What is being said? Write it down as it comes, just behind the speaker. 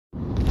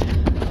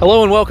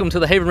Hello and welcome to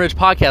the Haven Ridge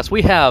Podcast.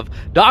 We have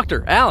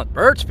Dr. Alan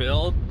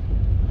BURCHFIELD.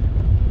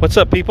 What's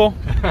up, people?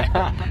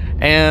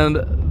 And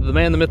the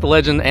man, the myth, the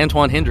legend,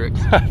 Antoine Hendricks.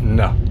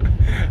 No.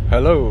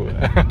 Hello.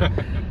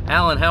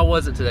 Alan, how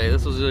was it today?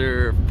 This was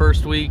your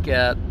first week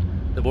at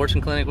the abortion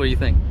clinic. What do you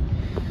think?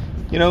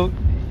 You know,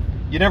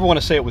 you never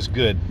want to say it was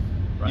good,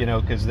 Right. you know,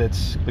 because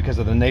that's because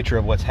of the nature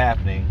of what's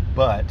happening.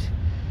 But,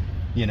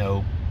 you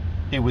know,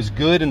 it was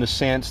good in the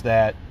sense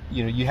that,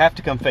 you know, you have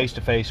to come face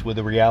to face with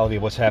the reality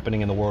of what's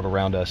happening in the world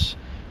around us,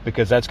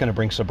 because that's going to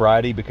bring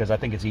sobriety, because I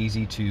think it's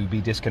easy to be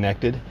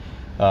disconnected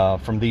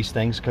from these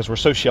things because we're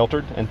so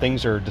sheltered and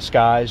things are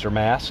disguised or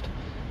masked,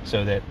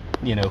 so that,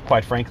 you know,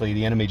 quite frankly,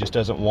 the enemy just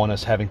doesn't want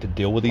us having to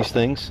deal with these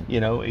things. You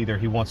know, either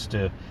he wants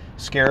to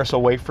scare us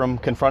away from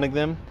confronting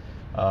them,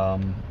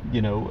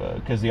 you know,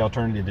 because the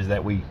alternative is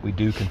that we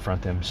do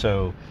confront them.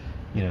 So,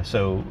 you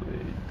know,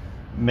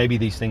 maybe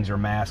these things are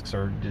masks,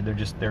 or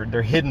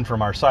they're hidden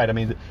from our sight. I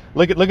mean,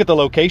 look at the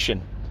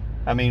location.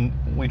 I mean,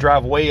 we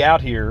drive way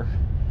out here,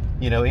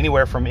 you know,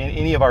 anywhere from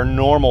any of our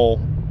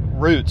normal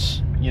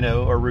routes, you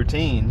know, or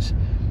routines,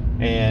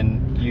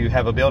 and you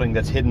have a building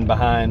that's hidden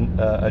behind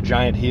a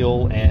giant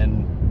hill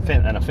and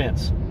a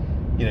fence.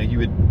 You know, you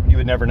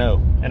would never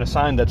know, and a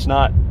sign that's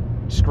not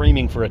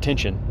screaming for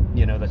attention,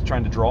 you know, that's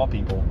trying to draw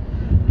people.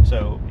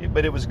 So,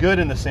 but it was good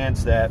in the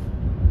sense that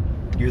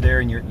you're there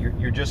and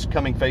you're just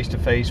coming face to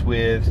face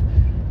with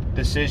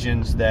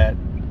decisions, that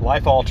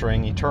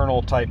life-altering,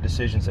 eternal type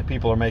decisions that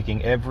people are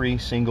making every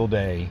single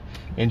day.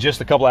 In just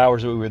a couple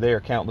hours that we were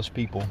there, countless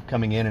people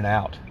coming in and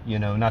out, you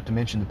know, not to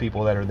mention the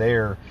people that are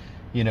there,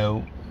 you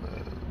know,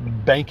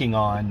 banking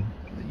on,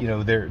 you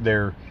know,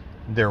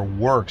 their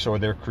works or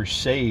their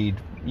crusade,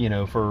 you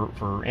know,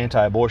 for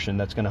anti-abortion,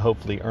 that's going to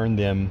hopefully earn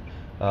them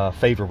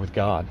favor with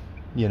God,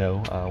 you know,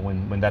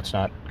 when that's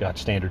not God's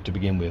standard to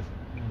begin with.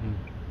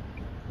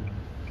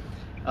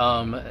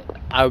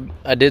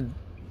 I did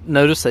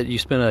notice that you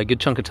spent a good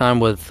chunk of time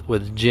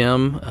with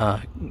Jim. I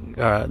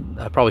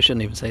probably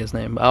shouldn't even say his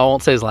name. I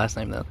won't say his last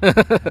name then.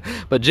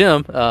 But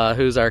Jim,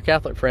 who's our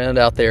Catholic friend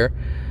out there.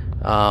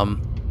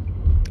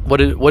 What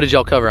did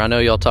y'all cover? I know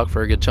y'all talked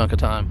for a good chunk of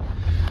time.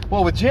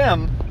 Well, with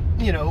Jim,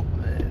 you know,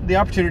 the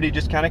opportunity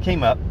just kind of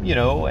came up, you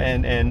know,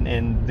 and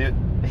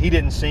he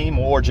didn't seem,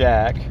 or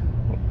Jack,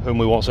 whom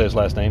we won't say his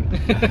last name,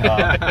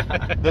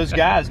 those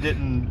guys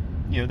didn't.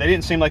 You know, they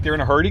didn't seem like they were in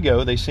a hurry to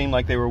go. They seemed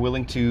like they were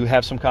willing to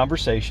have some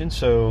conversation.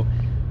 So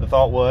the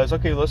thought was,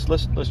 okay, let's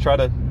try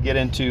to get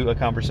into a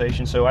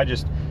conversation. So I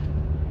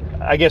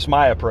guess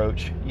my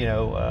approach, you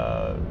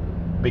know,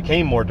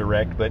 became more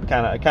direct, but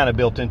kind of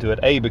built into it.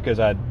 Because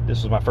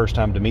this was my first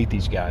time to meet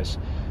these guys.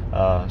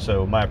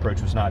 So my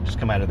approach was not just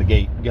come out of the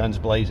gate guns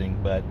blazing,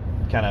 but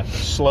kind of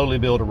slowly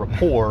build a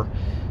rapport.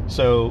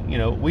 So, you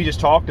know, we just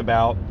talked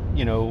about,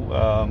 you know,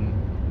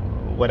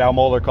 what Al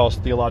Mohler calls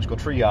theological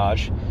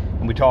triage.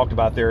 And we talked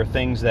about there are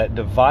things that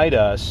divide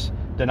us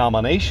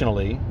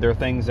denominationally. There are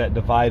things that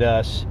divide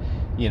us,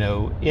 you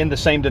know, in the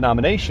same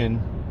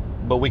denomination,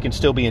 but we can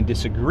still be in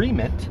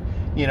disagreement,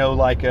 you know,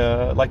 like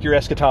your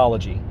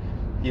eschatology.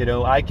 You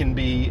know, I can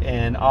be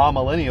an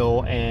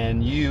amillennial,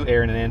 and you,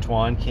 Aaron and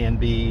Antoine, can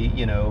be,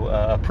 you know,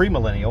 a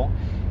premillennial,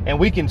 and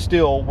we can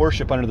still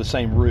worship under the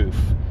same roof.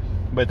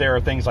 But there are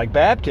things like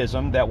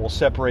baptism that will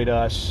separate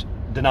us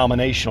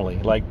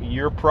denominationally. Like,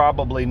 you're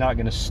probably not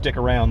going to stick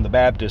around the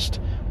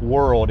Baptist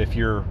world if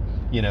you're,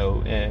 you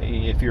know,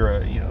 a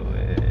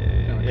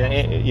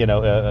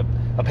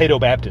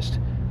Paedo Baptist,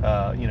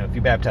 you know, if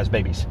you baptize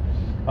babies,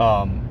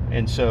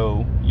 and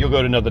so you'll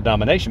go to another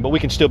denomination. But we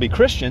can still be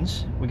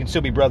Christians. We can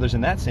still be brothers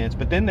in that sense.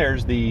 But then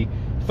there's the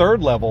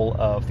third level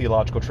of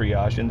theological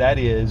triage, and that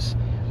is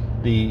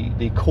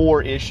the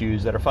core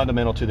issues that are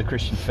fundamental to the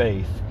Christian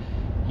faith.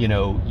 You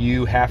know,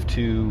 you have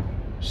to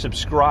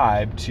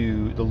subscribe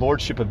to the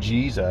lordship of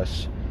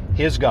Jesus,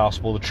 his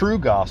gospel, the true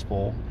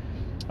gospel,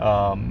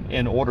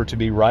 in order to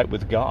be right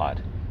with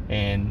God,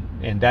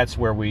 and that's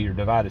where we are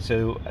divided.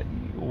 So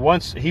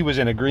once he was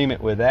in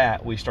agreement with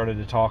that, we started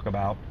to talk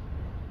about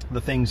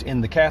the things in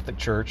the Catholic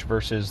Church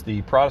versus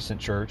the Protestant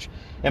Church,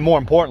 and more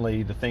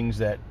importantly, the things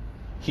that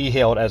he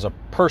held as a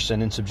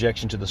person in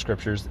subjection to the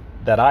Scriptures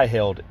that I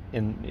held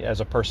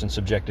as a person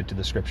subjected to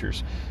the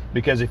Scriptures.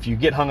 Because if you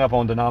get hung up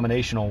on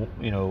denominational,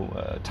 you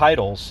know,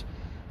 titles,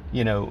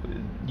 you know,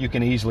 you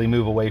can easily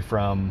move away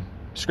from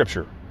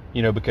Scripture,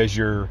 you know, because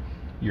your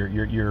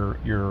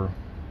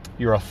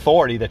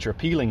authority that you're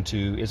appealing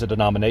to is a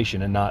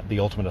denomination and not the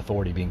ultimate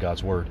authority being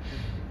God's Word.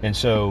 And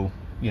so,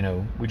 you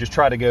know, we just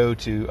try to go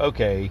to,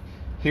 okay,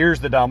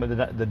 here's the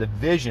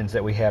divisions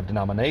that we have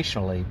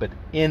denominationally, but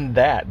in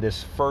that,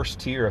 this first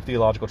tier of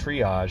theological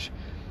triage,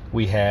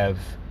 we have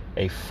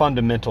a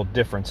fundamental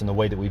difference in the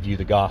way that we view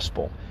the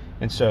gospel.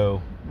 And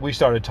so we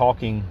started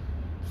talking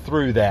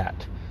through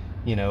that,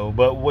 you know.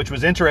 But which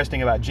was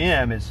interesting about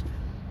Jim is,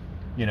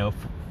 you know,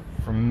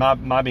 from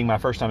my being my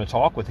first time to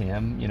talk with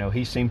him, you know,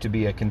 he seemed to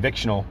be a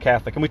convictional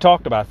Catholic. And we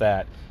talked about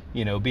that,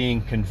 you know,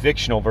 being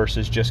convictional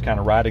versus just kind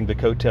of riding the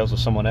coattails of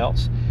someone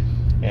else.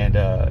 And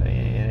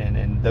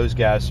those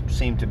guys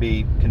seem to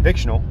be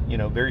convictional,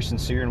 very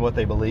sincere in what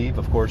they believe.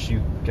 Of course,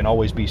 you can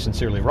always be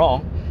sincerely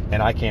wrong,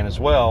 and I can as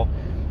well,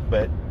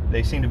 but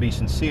they seem to be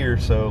sincere.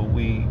 So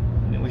we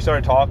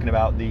started talking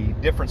about the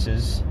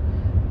differences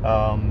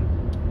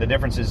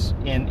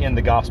in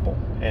the gospel,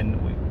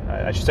 and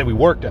I should say we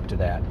worked up to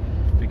that,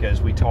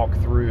 because we talked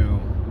through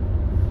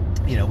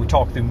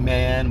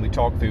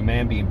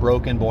man being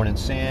broken, born in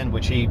sin,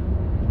 which he,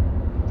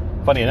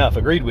 funny enough,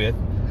 agreed with,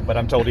 but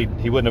I'm told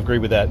he wouldn't agree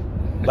with that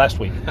last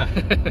week.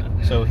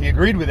 So he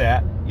agreed with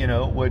that,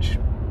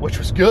 which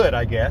was good,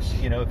 I guess.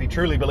 If he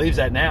truly believes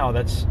that now,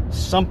 that's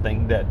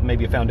something that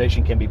maybe a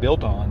foundation can be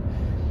built on.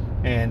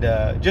 And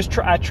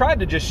I tried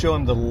to just show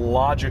him the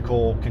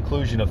logical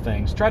conclusion of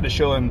things. Tried to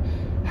show him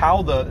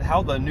how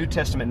the New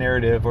Testament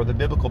narrative or the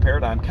biblical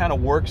paradigm kind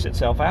of works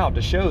itself out,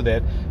 to show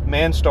that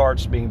man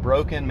starts being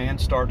broken, man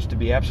starts to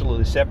be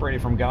absolutely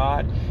separated from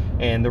God,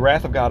 and the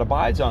wrath of God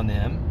abides on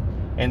them.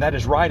 And that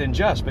is right and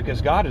just,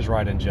 because God is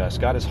right and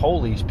just. God is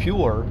holy, He's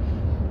pure.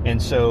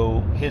 And so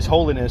His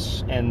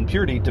holiness and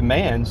purity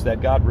demands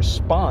that God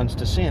responds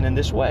to sin in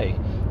this way,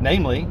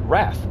 namely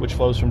wrath, which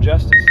flows from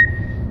justice.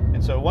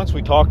 And so once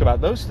we talked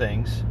about those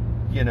things,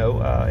 he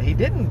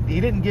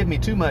didn't give me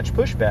too much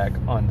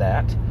pushback on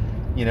that.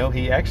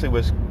 He actually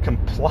was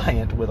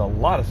compliant with a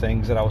lot of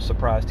things that I was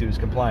surprised he was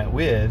compliant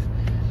with,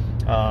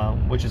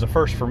 which is a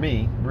first for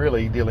me,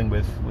 really, dealing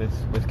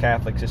with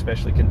Catholics,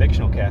 especially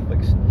convictional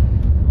Catholics.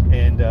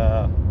 And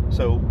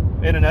so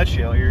in a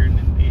nutshell here,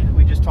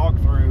 we just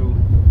talked through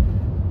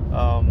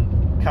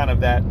kind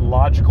of that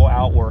logical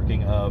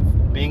outworking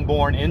of being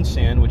born in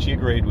sin, which he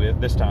agreed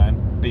with this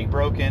time, being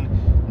broken,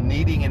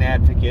 needing an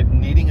advocate,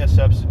 needing a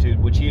substitute,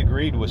 which he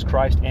agreed was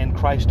Christ and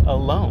Christ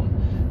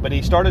alone. But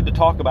he started to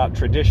talk about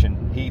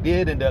tradition. He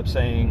did end up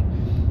saying,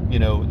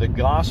 the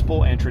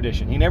gospel and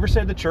tradition. He never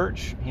said the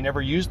church. He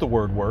never used the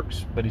word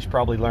works, but he's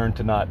probably learned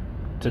to not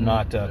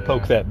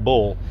poke that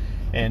bull.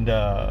 And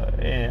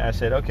I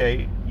said,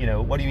 okay,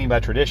 what do you mean by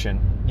tradition?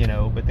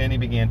 But then he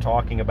began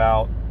talking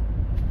about,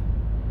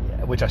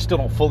 which I still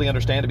don't fully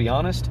understand, to be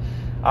honest.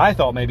 I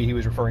thought maybe he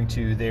was referring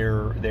to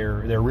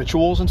their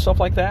rituals and stuff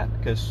like that,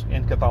 because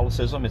in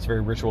Catholicism it's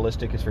very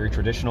ritualistic, it's very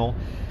traditional,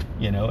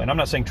 and I'm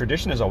not saying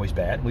tradition is always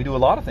bad. We do a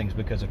lot of things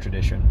because of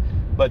tradition,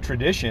 but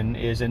tradition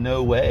is in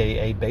no way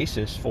a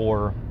basis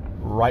for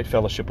right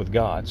fellowship with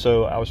God.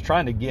 So I was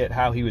trying to get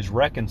how he was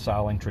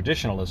reconciling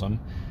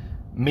traditionalism,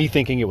 me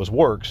thinking it was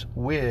works,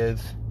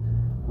 with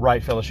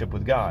right fellowship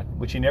with God,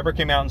 which he never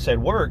came out and said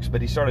works,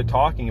 but he started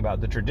talking about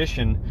the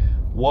tradition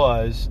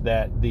was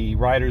that the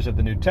writers of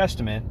the New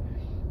Testament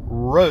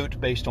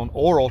wrote based on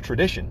oral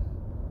tradition,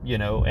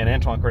 and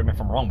Antoine, correct me if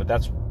I'm wrong, but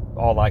that's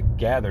all I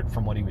gathered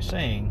from what he was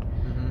saying.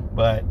 Mm-hmm.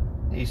 But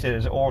he said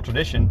it's oral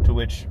tradition, to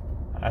which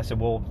I said,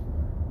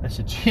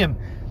 Jim,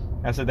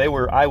 they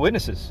were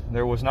eyewitnesses.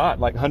 There was not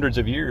like hundreds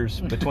of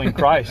years between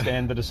Christ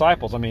and the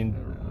disciples. I mean,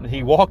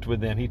 he walked with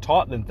them, he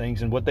taught them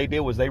things, and what they did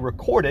was they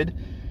recorded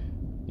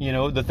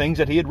the things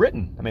that he had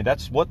written. I mean,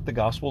 that's what the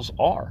Gospels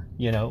are,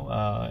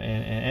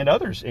 and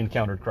others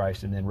encountered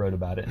Christ and then wrote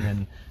about it. And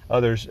then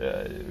others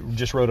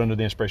just wrote under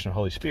the inspiration of the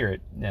Holy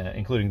Spirit,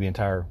 including the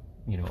entire,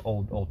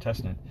 Old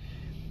Testament.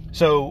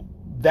 So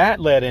that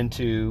led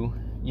into,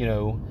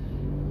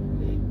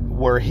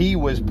 where he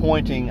was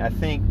pointing, I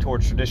think,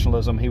 towards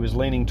traditionalism. He was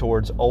leaning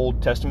towards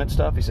Old Testament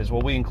stuff. He says,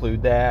 well, we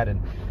include that.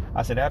 And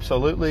I said,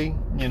 absolutely.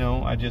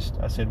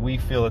 I said, we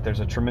feel that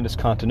there's a tremendous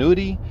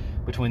continuity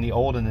between the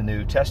Old and the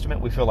New Testament.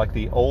 We feel like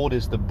the Old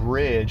is the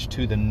bridge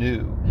to the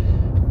New.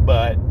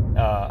 But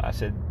I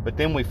said, but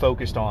then we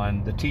focused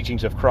on the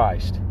teachings of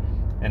Christ,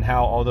 and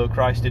how, although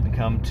Christ didn't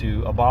come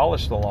to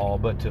abolish the law,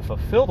 but to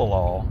fulfill the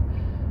law,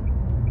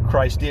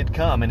 Christ did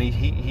come, and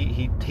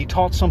he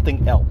taught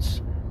something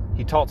else.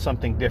 He taught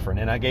something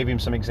different. And I gave him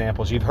some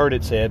examples. You've heard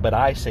it said, but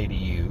I say to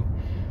you,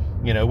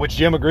 which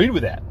Jim agreed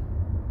with that.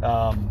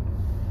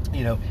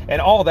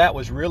 And all that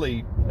was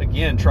really,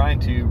 again, trying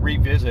to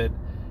revisit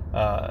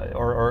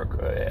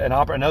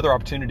another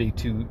opportunity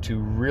to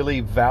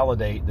really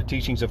validate the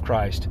teachings of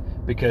Christ,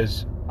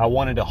 because I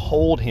wanted to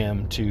hold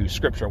him to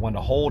Scripture. I wanted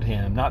to hold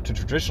him not to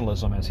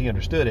traditionalism as he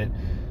understood it,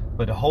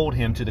 but to hold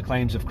him to the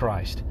claims of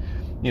Christ.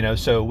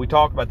 So we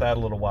talked about that a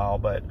little while,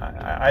 but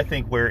I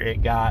think where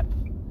it got,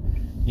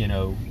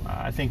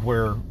 I think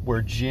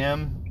where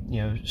Jim,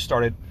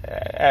 started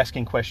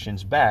asking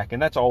questions back,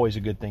 and that's always a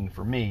good thing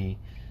for me,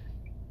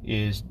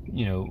 is,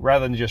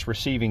 rather than just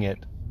receiving it,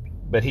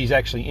 but he's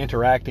actually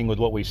interacting with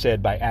what we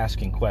said by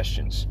asking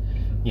questions,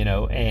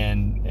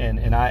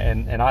 and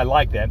I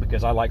like that,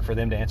 because I like for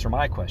them to answer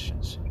my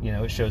questions.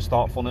 It shows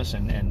thoughtfulness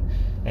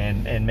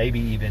and maybe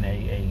even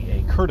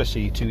a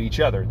courtesy to each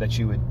other, that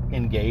you would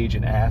engage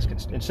and ask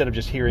instead of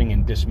just hearing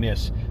and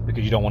dismiss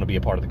because you don't want to be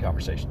a part of the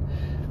conversation,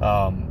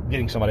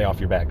 getting somebody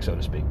off your back, so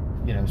to speak.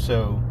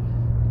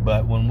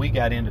 But when we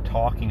got into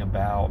talking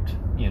about,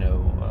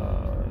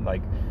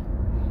 like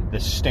the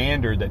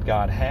standard that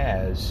God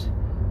has,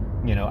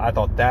 I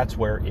thought that's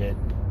where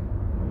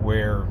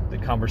the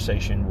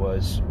conversation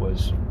was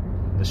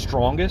the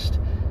strongest,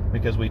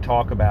 because we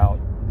talk about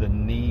the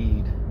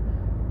need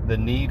the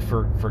need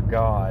for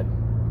God,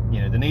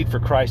 the need for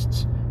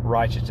Christ's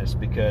righteousness,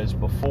 because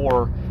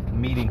before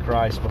meeting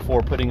Christ,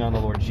 before putting on the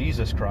Lord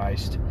Jesus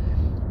Christ,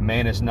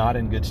 man is not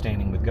in good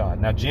standing with God.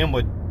 Now, Jim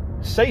would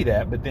say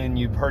that, but then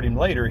you've heard him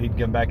later, he'd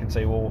come back and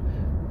say, well,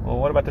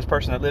 what about this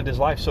person that lived his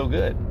life so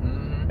good?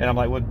 Mm-hmm. And I'm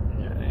like, well,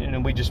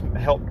 we just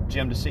helped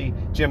Jim to see,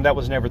 Jim, that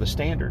was never the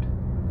standard.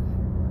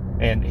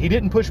 And he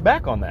didn't push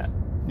back on that.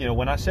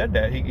 When I said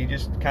that, he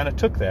just kind of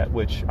took that,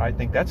 which I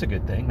think that's a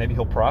good thing. Maybe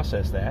he'll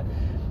process that,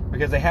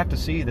 because they have to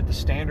see that the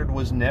standard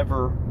was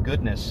never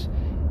goodness.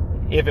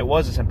 If it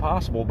was, it's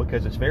impossible,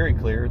 because it's very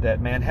clear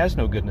that man has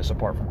no goodness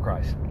apart from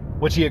Christ,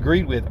 which he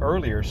agreed with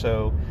earlier.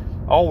 So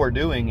all we're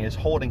doing is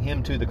holding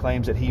him to the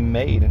claims that he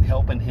made and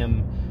helping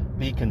him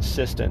be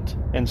consistent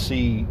and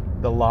see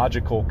the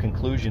logical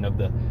conclusion of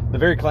the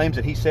very claims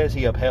that he says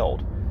he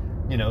upheld.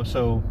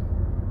 So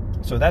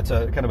that's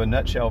a kind of a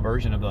nutshell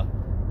version of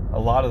a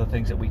lot of the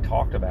things that we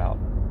talked about,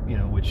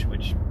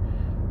 which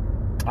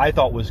I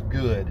thought was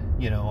good.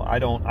 I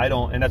don't,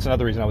 and that's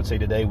another reason I would say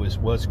today was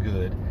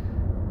good.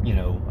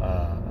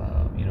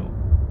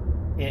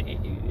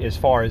 As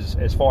far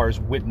as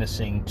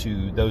witnessing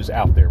to those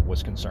out there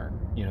was concerned,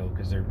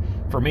 because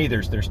for me,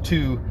 there's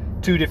two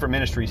different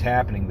ministries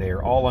happening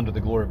there, all under the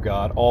glory of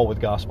God, all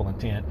with gospel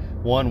intent.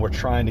 One, we're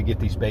trying to get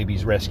these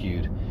babies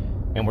rescued,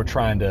 and we're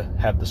trying to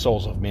have the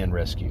souls of men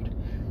rescued.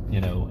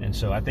 And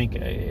so I think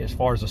as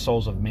far as the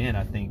souls of men,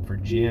 I think for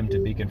Jim to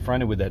be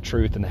confronted with that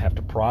truth and to have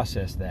to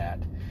process that,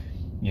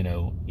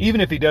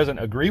 even if he doesn't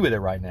agree with it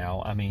right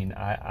now, I mean,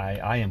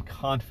 I am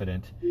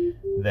confident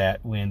that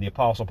when the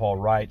Apostle Paul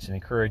writes and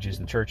encourages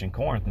the church in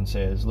Corinth and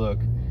says, look,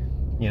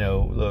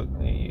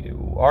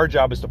 our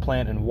job is to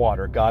plant and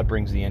water, God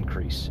brings the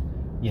increase,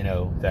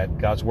 that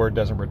God's word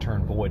doesn't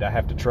return void. I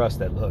have to trust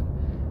that, look,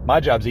 my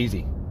job's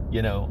easy.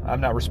 I'm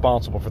not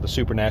responsible for the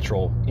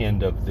supernatural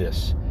end of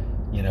this.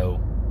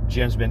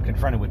 Jim's been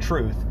confronted with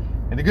truth,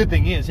 and the good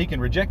thing is he can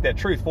reject that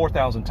truth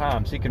 4,000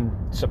 times. He can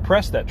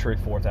suppress that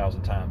truth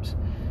 4,000 times,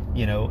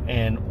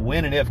 and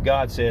when and if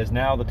God says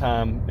now it's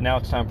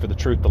time for the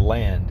truth to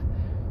land,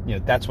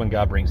 that's when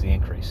God brings the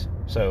increase.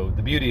 So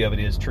the beauty of it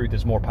is truth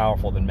is more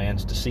powerful than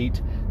man's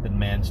deceit, than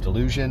man's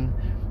delusion,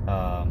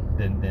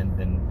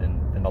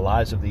 than the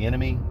lies of the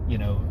enemy.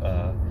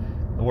 The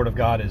word of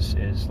God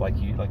is like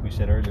we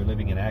said earlier,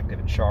 living and active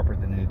and sharper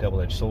than any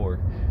double-edged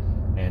sword.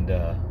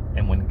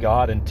 And when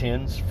God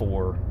intends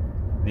for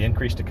the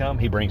increase to come,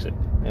 he brings it.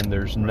 And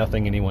there's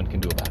nothing anyone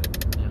can do about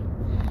it. Yeah.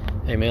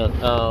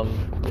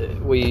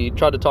 Amen. We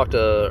tried to talk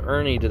to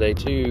Ernie today,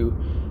 too.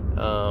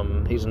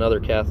 He's another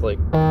Catholic.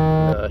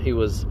 He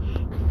was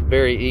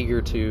very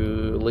eager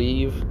to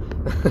leave.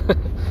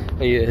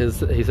 He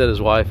said his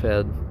wife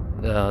had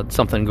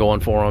something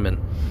going for him,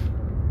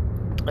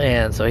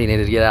 and so he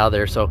needed to get out of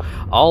there. So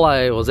all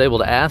I was able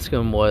to ask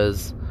him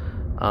was,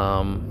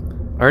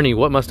 Ernie,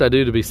 what must I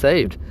do to be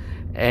saved?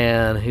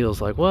 And he was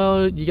like,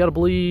 well, you got to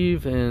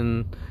believe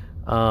in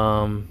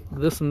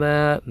this and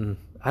that. And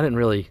I didn't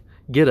really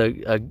get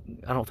I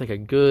don't think a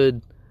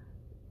good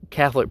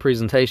Catholic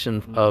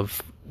presentation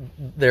of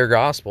their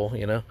gospel,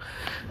 Right.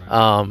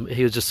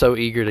 He was just so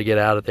eager to get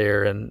out of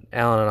there. And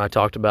Alan and I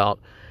talked about,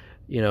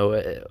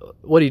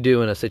 what do you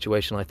do in a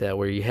situation like that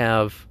where you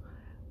have,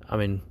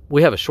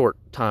 we have a short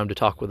time to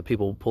talk with the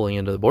people pulling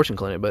into the abortion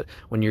clinic, but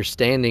when you're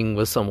standing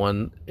with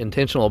someone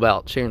intentional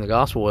about sharing the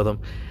gospel with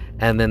them,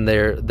 and then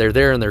they're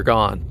there and they're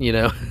gone,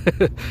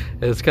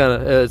 it's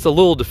it's a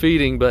little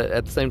defeating, but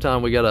at the same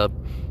time, we got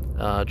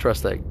to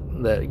trust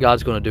that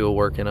God's going to do a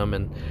work in them.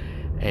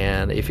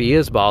 And if he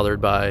is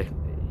bothered by,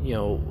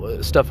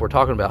 stuff we're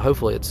talking about,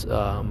 hopefully it's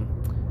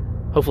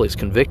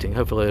convicting.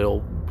 Hopefully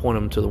it'll point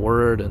him to the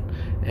word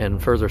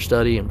and further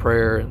study and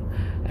prayer,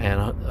 and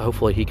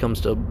hopefully he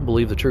comes to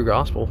believe the true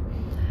gospel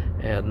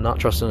and not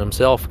trust in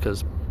himself,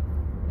 because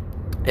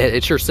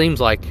it sure seems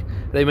like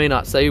they may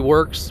not say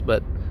works,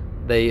 but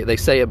they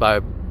say it by,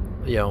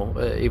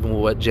 even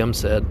what Jim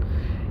said,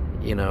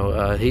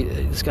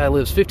 this guy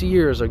lives 50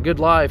 years, a good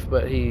life,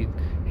 but he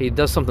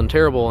does something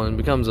terrible and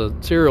becomes a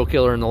serial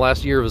killer in the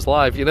last year of his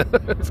life,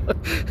 It's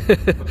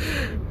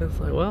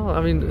like, well,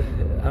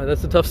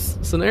 that's a tough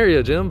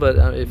scenario, Jim,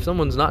 but if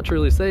someone's not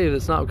truly saved,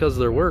 it's not because of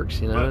their works,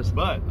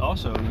 But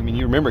also,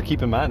 you remember,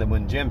 keep in mind that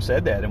when Jim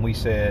said that, and we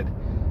said,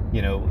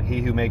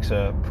 he who makes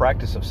a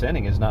practice of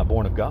sinning is not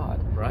born of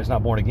God, right. Is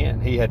not born again.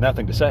 He had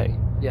nothing to say.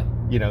 Yeah.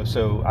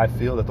 So I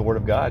feel that the word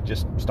of God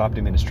just stopped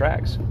him in his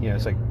tracks.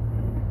 It's like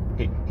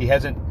he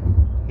hasn't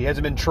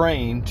been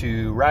trained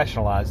to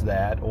rationalize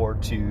that or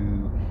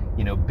to,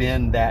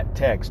 bend that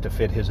text to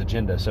fit his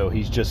agenda. So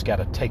he's just got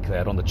to take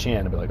that on the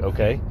chin and be like,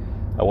 okay,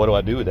 what do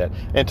I do with that?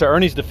 And to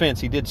Ernie's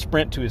defense, he did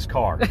sprint to his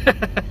car.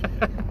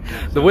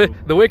 The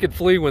wicked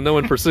flee when no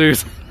one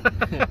pursues.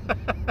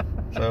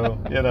 So,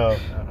 I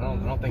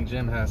don't think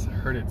Jim has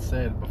heard it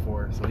said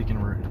before, so he can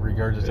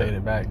regurgitate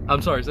it back.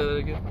 I'm sorry, say that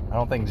again? I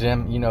don't think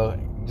Jim,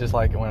 just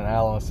like when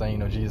Alan was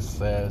saying, Jesus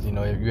says, you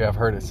have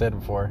heard it said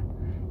before.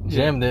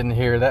 Jim didn't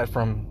hear that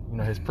from,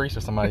 his priest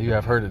or somebody. You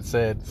have heard it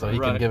said, so he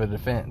can give a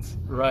defense.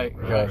 Right.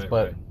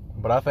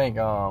 But I think,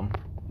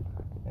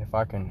 if if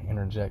I can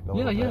interject a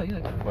little Yeah,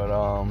 bit. yeah. But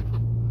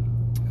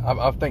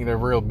I think they're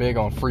real big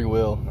on free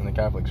will in the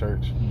Catholic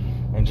Church.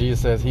 And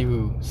Jesus says he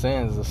who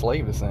sins is a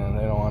slave to sin.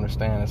 They don't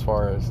understand as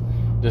far as,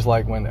 just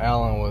like when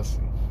Alan was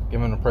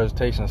giving a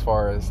presentation as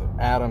far as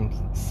Adam's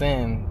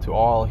sin to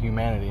all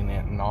humanity and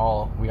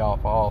we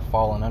all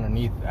fallen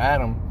underneath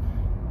Adam.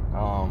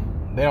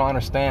 They don't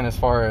understand as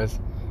far as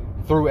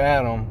through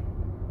Adam,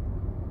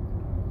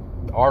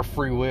 our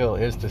free will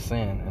is to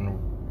sin,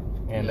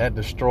 and that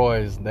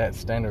destroys that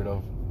standard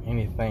of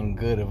anything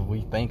good if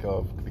we think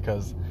of,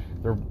 because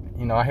they're,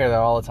 I hear that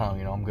all the time,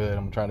 I'm good,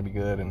 I'm trying to be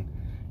good, and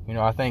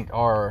I think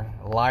our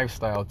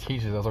lifestyle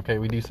teaches us, okay,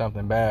 we do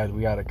something bad,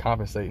 we got to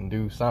compensate and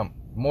do something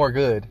more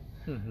good.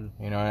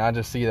 And I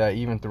just see that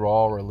even through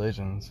all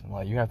religions,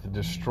 like you have to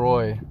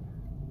destroy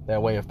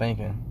that way of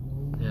thinking.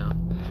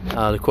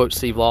 To quote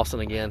Steve Lawson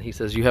again, he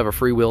says you have a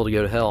free will to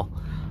go to hell.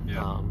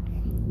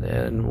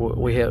 And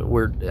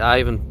I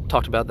even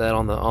talked about that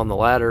on the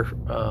ladder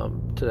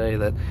today,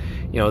 that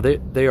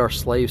they are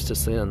slaves to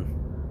sin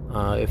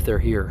if they're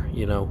here.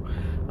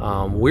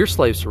 We're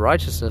slaves to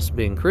righteousness,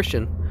 being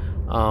Christian,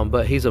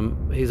 but he's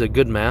a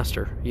good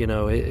master.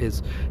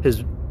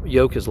 His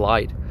yoke is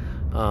light,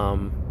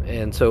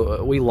 and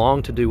so we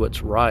long to do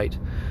what's right,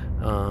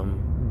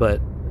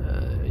 but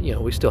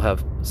we still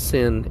have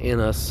sin in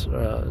us,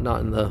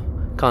 not in the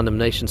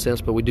condemnation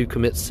sense, but we do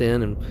commit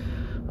sin, and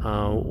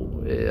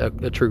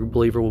a true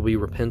believer will be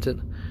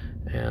repentant,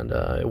 and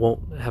it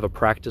won't have a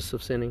practice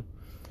of sinning.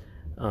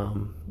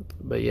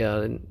 But yeah,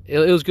 and it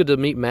was good to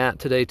meet Matt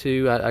today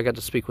too. I got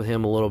to speak with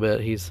him a little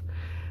bit. He's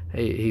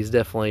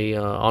definitely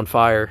on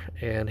fire,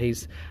 and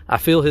I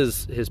feel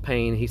his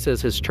pain. He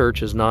says his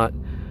church is not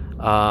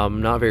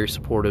very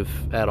supportive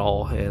at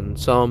all, and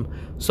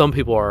some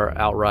people are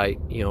outright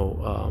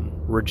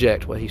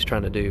reject what he's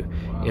trying to do,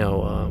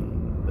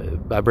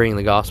 by bringing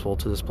the gospel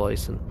to this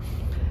place,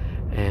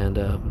 and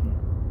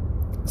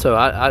so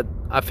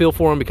I feel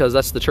for him, because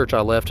that's the church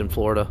I left in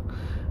Florida.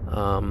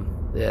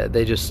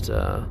 They just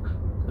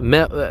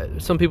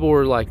some people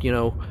were like,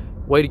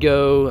 way to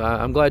go,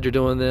 I'm glad you're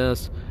doing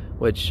this,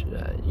 which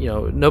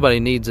nobody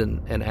needs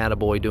an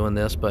attaboy doing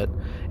this, but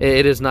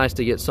it is nice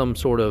to get some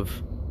sort of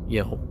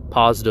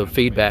positive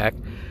feedback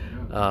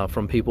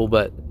from people.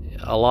 But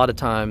a lot of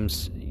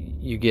times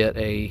you get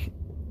I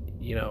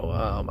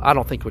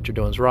don't think what you're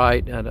doing is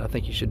right, and I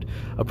think you should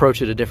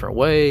approach it a different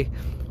way,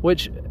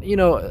 which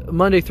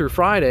Monday through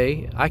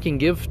Friday I can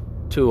give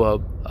to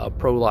a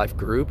pro-life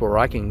group, or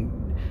I can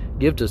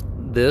give to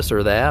this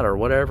or that or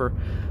whatever,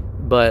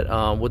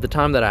 but with the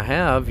time that I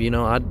have,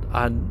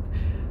 I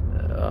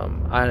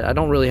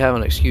don't really have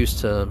an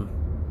excuse to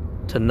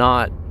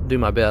not do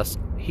my best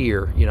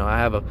here. I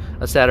have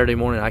a Saturday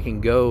morning I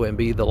can go and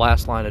be the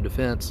last line of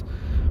defense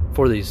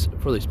for these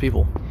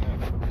people.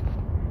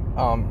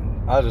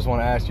 I just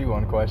want to ask you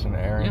one question,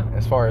 Aaron. Yeah.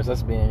 As far as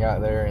us being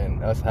out there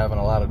and us having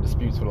a lot of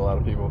disputes with a lot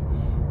of people,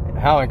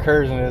 how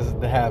encouraging is it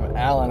to have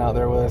Alan out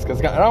there with us? Because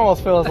it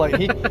almost feels like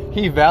he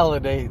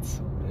validates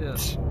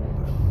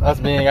us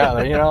being out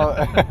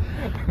there,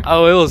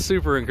 Oh, it was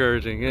super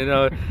encouraging,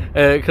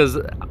 because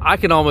I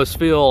can almost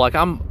feel like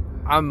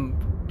I'm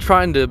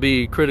trying to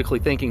be critically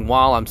thinking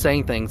while I'm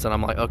saying things, and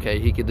I'm like, okay,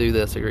 he could do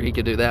this or he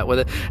could do that with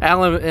it.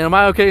 Alan, am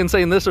I okay in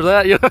saying this or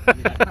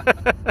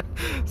that?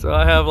 So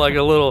I have like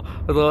a little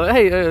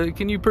hey,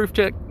 can you proof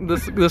check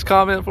this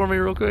comment for me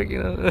real quick?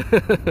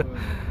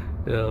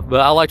 Yeah, but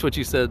I liked what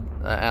you said,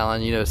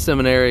 Alan.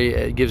 Seminary,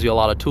 it gives you a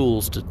lot of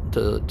tools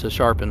to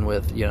sharpen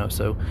with.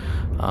 So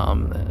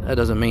that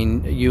doesn't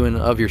mean you and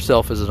of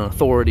yourself as an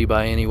authority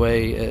by any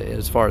way,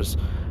 as far as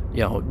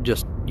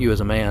just you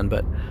as a man,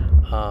 but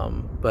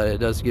it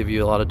does give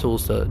you a lot of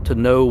tools to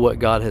know what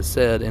God has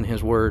said in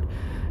His Word,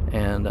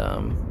 and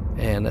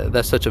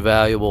that's such a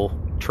valuable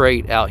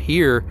trait out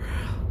here.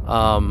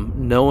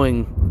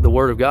 Knowing the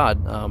Word of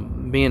God.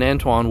 Me and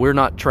Antoine, we're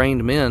not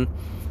trained men,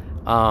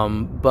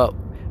 but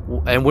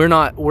we're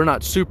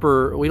not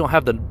super. We don't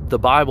have the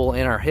Bible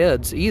in our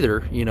heads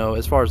either.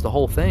 As far as the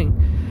whole thing,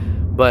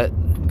 but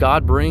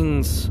God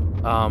brings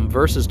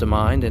verses to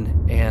mind,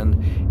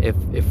 and if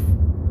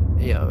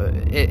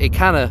it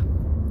kind of,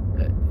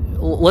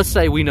 let's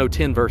say we know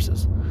 10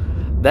 verses.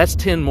 That's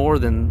 10 more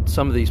than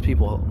some of these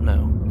people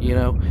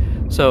know.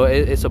 So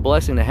it's a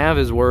blessing to have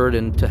His Word,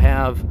 and to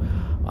have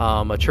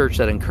a church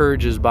that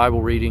encourages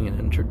Bible reading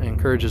and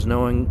encourages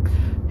knowing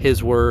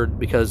His Word,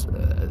 because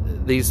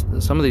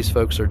some of these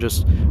folks are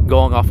just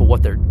going off of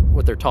what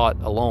they're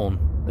taught alone.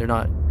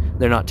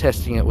 They're not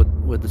testing it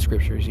with the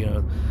Scriptures.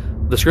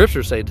 The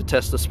Scriptures say to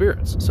test the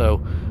spirits,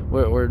 so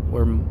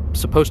we're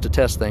supposed to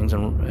test things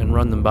and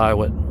run them by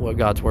what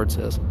God's Word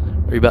says.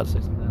 Are you about to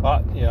say something?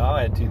 I'll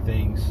add two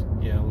things.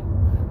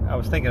 I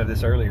was thinking of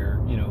this earlier.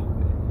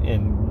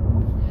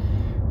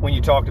 When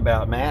you talked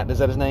about Matt, is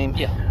that his name?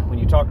 Yeah. When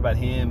you talked about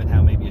him and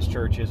how maybe his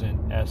church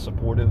isn't as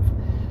supportive,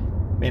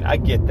 I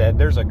get that.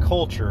 There's a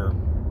culture.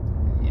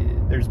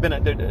 There's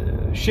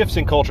been shifts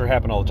in culture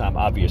happen all the time.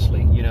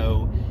 Obviously,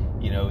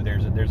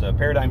 there's a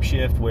paradigm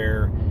shift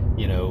where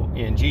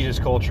in Jesus'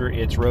 culture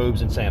it's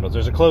robes and sandals.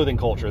 There's a clothing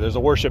culture. There's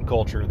a worship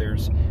culture.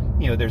 There's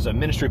there's a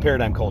ministry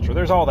paradigm culture.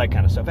 There's all that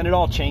kind of stuff, and it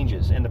all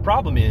changes. And the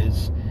problem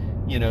is,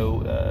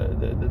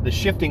 the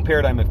shifting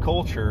paradigm of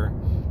culture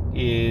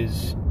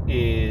is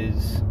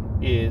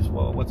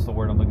well, what's the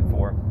word I'm looking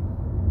for?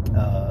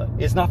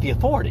 Is not the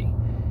authority.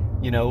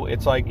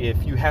 It's like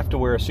if you have to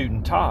wear a suit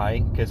and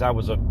tie, because I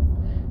was I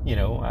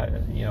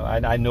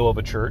know of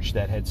a church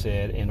that had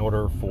said in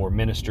order for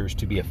ministers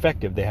to be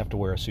effective, they have to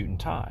wear a suit and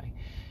tie,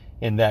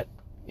 and that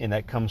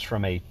comes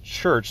from a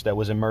church that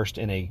was immersed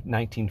in a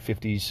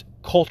 1950s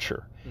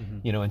culture,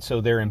 and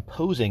so they're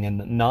imposing a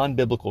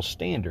non-biblical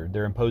standard.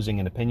 They're imposing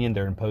an opinion.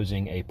 They're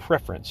imposing a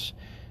preference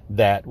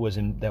that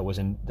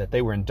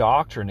they were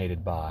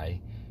indoctrinated by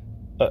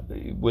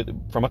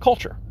from a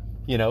culture,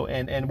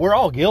 and we're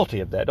all guilty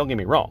of that. Don't get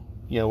me wrong.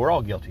 We're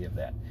all guilty of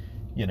that,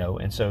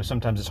 and so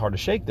sometimes it's hard to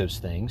shake those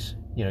things.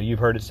 You've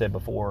heard it said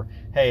before,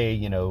 hey,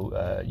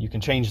 you can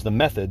change the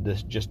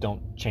method, just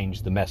don't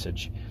change the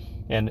message.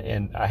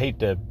 And I hate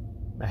to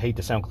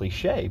sound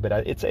cliche, but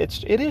it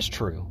is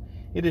true.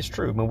 It is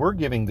true. I mean, we're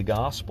giving the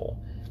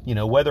gospel,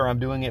 whether I'm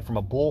doing it from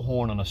a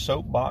bullhorn on a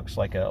soapbox,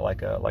 like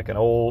an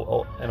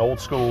old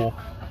school.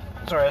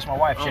 Sorry, that's my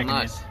wife checking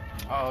nice. in.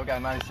 Oh,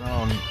 got nice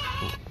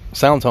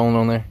sound tone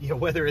on there.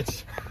 Whether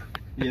it's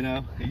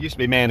it used to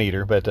be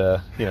man-eater, but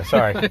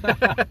sorry.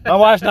 My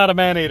wife's not a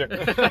man-eater.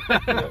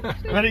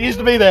 But it used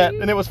to be that,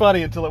 and it was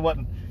funny until it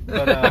wasn't.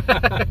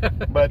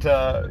 But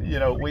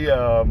we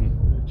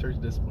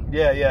church discipline.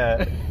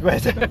 Yeah.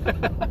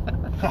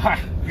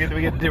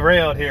 We get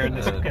derailed here in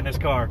this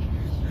car.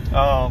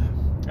 But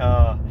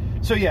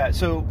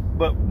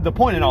the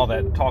point in all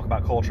that talk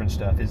about culture and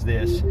stuff is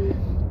this,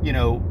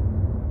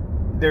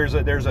 there's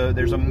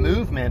a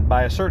movement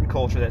by a certain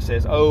culture that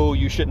says, oh,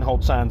 you shouldn't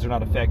hold signs, they're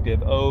not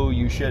effective. Oh,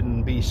 you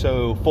shouldn't be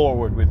so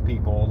forward with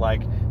people,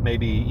 like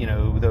maybe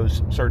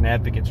those certain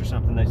advocates or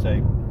something. They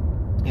say,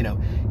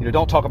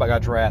 don't talk about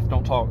God's wrath.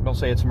 Don't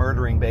say it's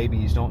murdering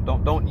babies.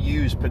 Don't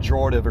use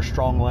pejorative or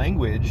strong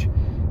language.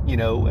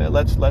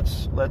 Let's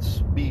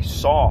be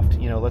soft.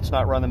 Let's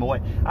not run them away.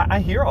 I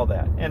hear all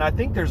that, and I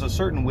think there's a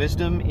certain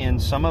wisdom in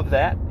some of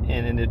that,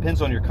 and it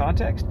depends on your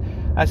context.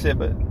 I said,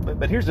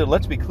 but here's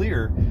let's be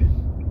clear.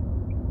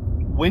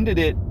 When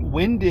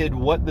did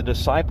what the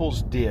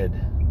disciples did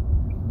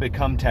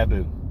become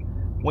taboo?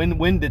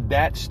 When did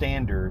that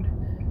standard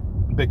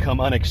become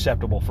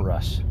unacceptable for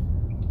us?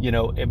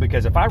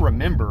 Because if I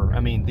remember, I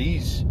mean,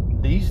 these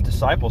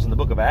disciples in the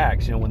book of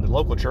Acts, when the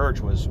local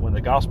church when the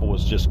gospel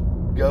was just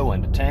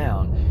going to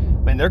town,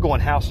 I mean, they're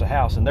going house to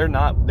house, and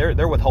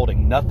they're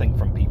withholding nothing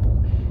from people.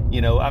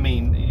 I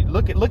mean,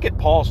 look at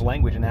Paul's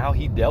language and how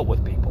he dealt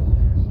with people.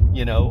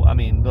 I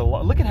mean,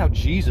 look at how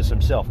Jesus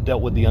himself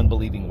dealt with the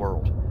unbelieving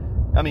world.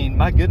 I mean,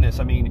 my goodness,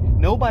 I mean,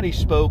 nobody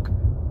spoke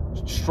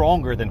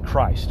stronger than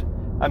Christ.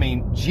 I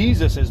mean,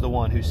 Jesus is the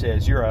one who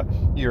says you're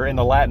in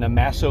the Latin a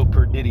masso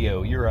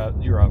perdidio.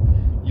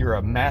 You're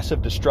a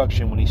massive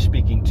destruction when he's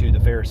speaking to the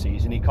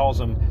Pharisees, and he calls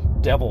them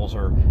devils,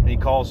 and he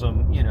calls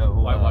them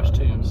whitewashed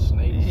tombs,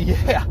 snakes.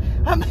 Yeah,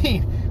 I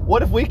mean,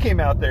 what if we came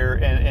out there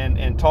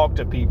and talked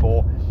to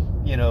people,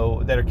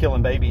 that are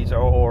killing babies,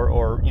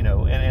 or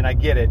and I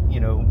get it,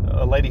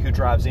 a lady who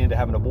drives in to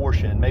have an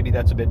abortion, maybe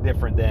that's a bit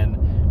different than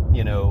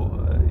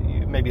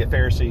maybe a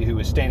Pharisee who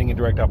is standing in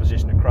direct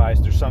opposition to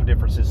Christ. There's some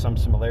differences, some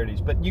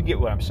similarities, but you get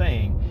what I'm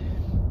saying.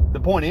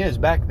 The point is,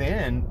 back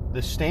then,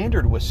 the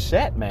standard was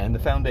set, man. The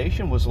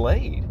foundation was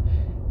laid.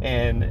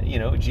 And,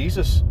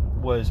 Jesus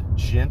was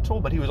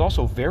gentle, but he was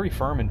also very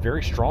firm and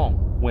very strong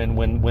when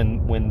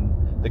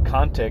the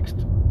context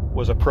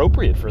was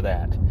appropriate for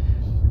that.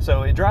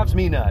 So it drives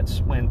me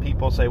nuts when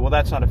people say, well,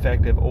 that's not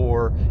effective,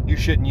 or you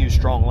shouldn't use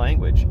strong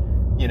language.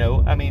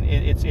 I mean,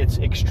 it's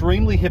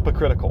extremely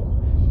hypocritical,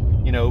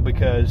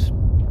 because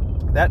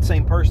that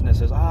same person that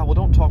says, well,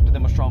 don't talk to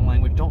them with strong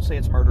language, don't say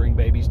it's murdering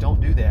babies,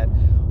 don't do that.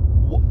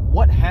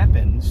 What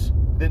happens?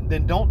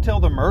 Then don't tell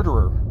the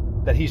murderer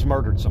that he's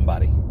murdered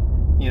somebody.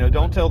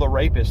 Don't tell the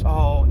rapist,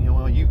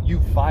 you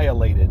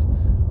violated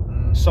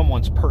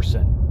someone's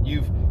person.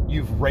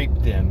 You've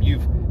raped them.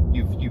 You've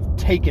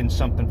taken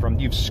something from them.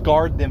 You've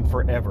scarred them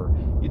forever.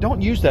 You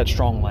don't use that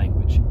strong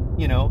language.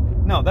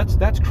 No,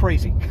 that's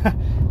crazy.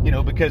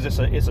 Because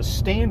it's a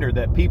standard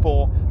that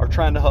people are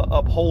trying to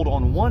uphold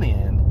on one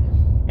end,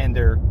 and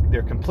they're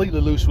completely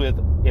loose with,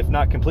 if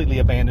not completely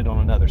abandoned, on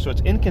another. So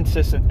it's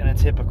inconsistent and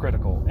it's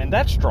hypocritical, and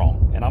that's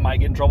strong, and I might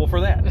get in trouble for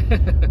that.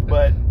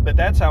 but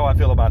that's how I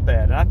feel about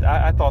that. And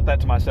I thought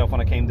that to myself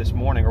when I came this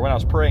morning, or when I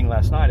was praying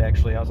last night.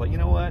 Actually, I was like, you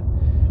know what,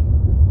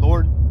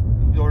 Lord,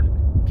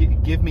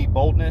 give me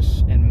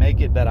boldness and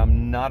make it that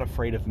I'm not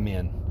afraid of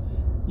men.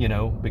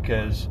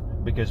 Because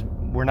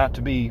we're not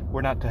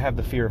to have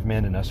the fear of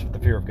men in us, but the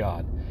fear of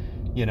God.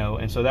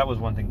 And so that was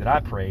one thing that I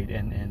prayed,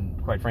 and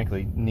quite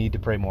frankly need to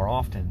pray more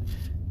often,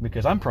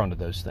 because I'm prone to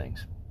those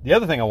things. The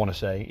other thing I want to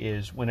say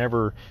is,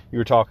 whenever you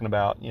were talking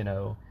about,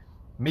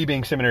 me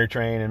being seminary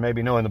trained and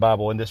maybe knowing the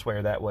Bible in this way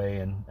or that way,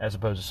 and as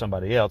opposed to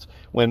somebody else,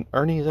 when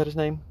Ernie, is that his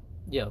name?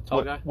 Yeah,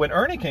 tall guy. When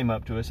Ernie came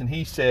up to us and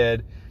he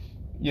said,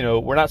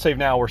 we're not saved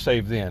now, we're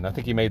saved then. I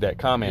think he made that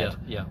comment.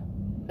 Yeah.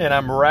 And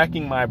I'm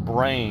racking my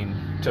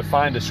brain to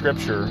find a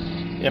scripture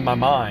in my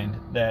mind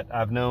that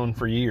I've known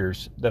for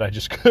years that I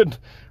just couldn't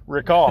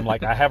recall. I'm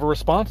like, I have a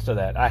response to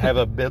that. I have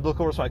a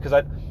biblical response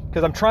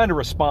because I'm trying to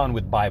respond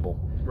with Bible,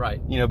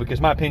 Right. because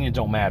my opinions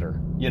don't matter,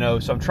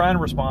 so I'm trying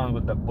to respond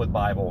with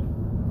Bible.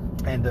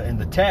 And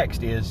the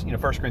text is, 1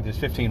 Corinthians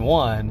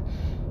 15:1.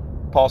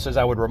 Paul says,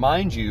 I would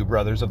remind you,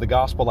 brothers, of the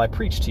gospel I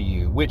preached to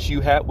you, which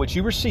you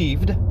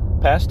received,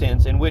 past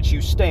tense, in which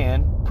you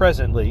stand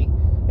presently,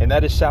 and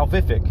that is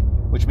salvific,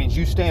 which means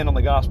you stand on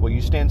the gospel.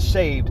 You stand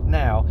saved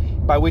now,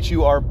 by which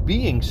you are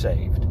being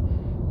saved.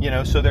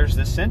 So there's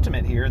this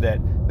sentiment here that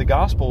the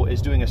gospel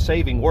is doing a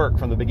saving work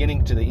from the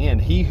beginning to the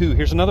end.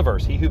 Here's another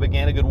verse, he who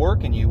began a good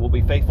work in you will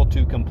be faithful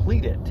to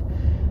complete it.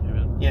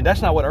 Amen.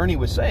 That's not what Ernie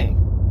was saying.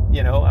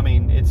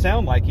 It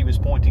sounded like he was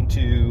pointing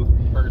to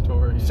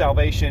purgatory,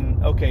 salvation.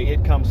 Okay,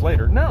 it comes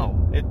later. No,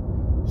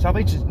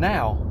 salvation is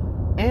now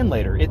and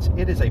later. It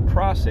is a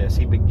process.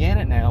 He began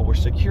it now. We're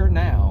secure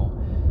now,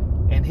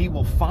 and he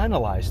will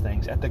finalize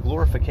things at the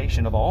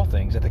glorification of all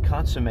things, at the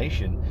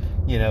consummation,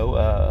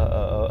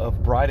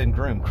 of bride and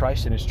groom,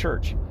 Christ and His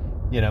church,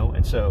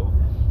 And so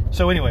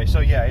anyway,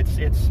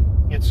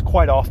 it's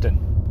quite often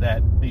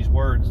that these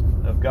words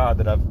of God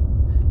that I've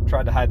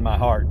tried to hide in my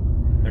heart,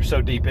 they're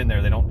so deep in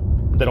there they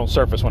don't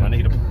surface when I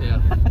need them.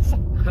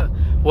 Yeah.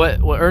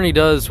 What Ernie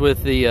does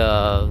with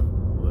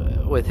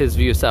with his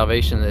view of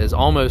salvation is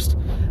almost,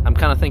 I'm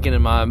kind of thinking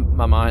in my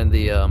mind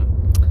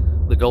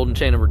the golden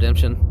chain of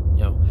redemption.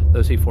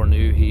 Those He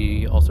foreknew,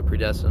 He also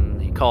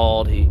predestined. He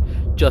called, He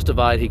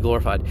justified, He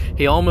glorified.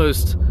 He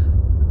almost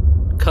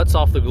cuts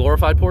off the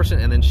glorified portion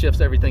and then shifts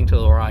everything to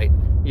the right.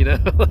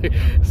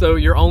 So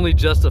you're only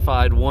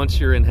justified once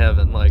you're in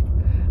heaven.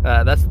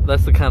 That's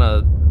the kind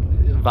of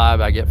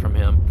vibe I get from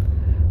him.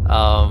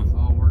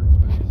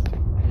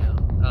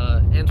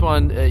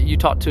 Antoine, you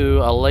talked to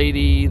a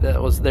lady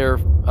that was there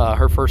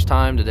her first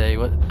time today.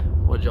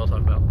 What did y'all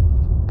talk about?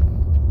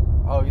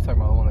 Oh, you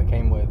talking about the one that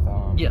came with?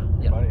 Yeah.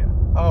 Buddy?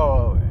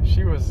 Oh,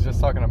 she was just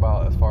talking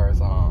about as far as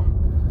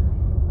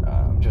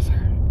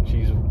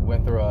she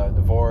went through a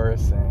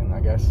divorce, and I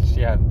guess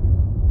she had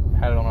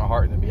it on her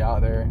heart to be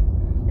out there.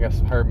 I guess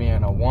her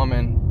being a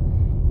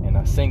woman and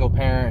a single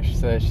parent, she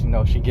says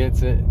she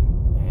gets it,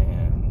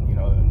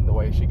 and the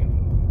way she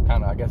can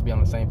kind of, I guess, be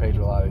on the same page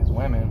with a lot of these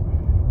women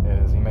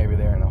is maybe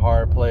they're in a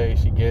hard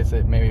place. She gets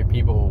it. Maybe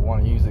people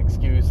want to use the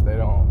excuse they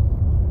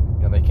don't,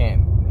 they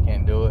can't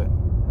do it.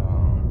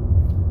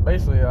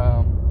 Basically,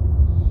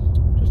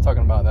 just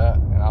talking about that,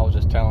 and I was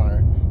just telling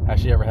her,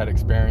 has she ever had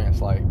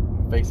experience like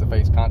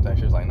face-to-face contact?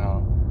 She was like,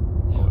 no.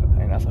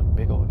 And that's a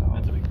big old dog.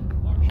 That's a big,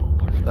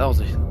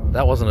 large.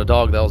 That wasn't a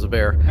dog. That was a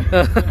bear.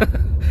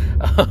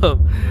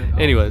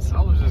 Anyways,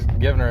 I was just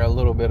giving her a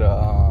little bit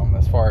of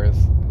as far as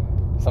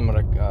some of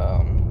the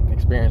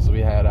experiences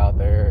we had out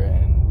there,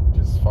 and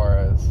just as far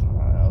as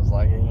I was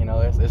like,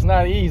 it's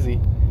not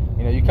easy.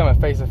 You come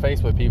face to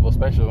face with people,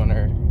 especially when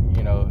they're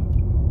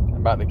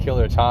about to kill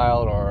their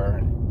child,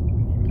 or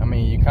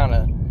you kind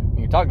of,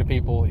 when you talk to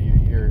people,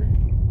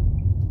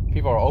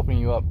 people are opening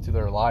you up to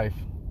their life,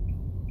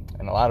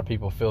 and a lot of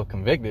people feel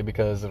convicted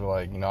because they're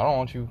like, I don't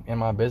want you in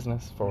my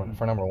business for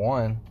number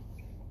one.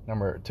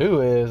 Number two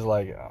is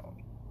like,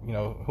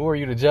 who are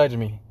you to judge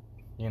me?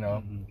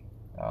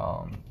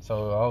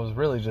 So I was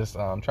really just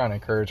trying to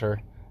encourage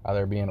her out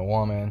there being a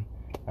woman.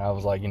 And I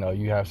was like,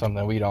 you have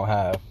something we don't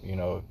have.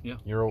 Yeah.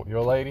 You're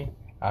a lady.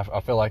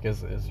 I feel like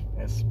it's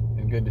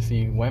good to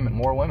see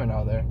more women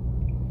out there.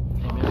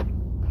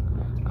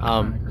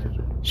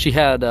 She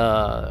had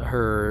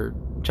her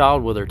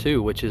child with her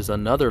too, which is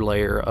another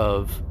layer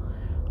of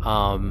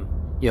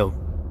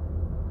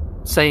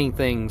saying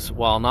things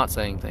while not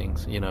saying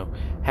things.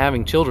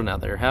 Having children out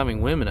there,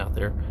 having women out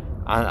there,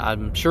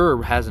 I'm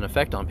sure has an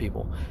effect on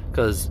people,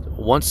 because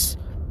once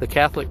the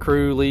Catholic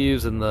crew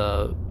leaves and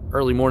the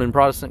early morning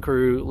Protestant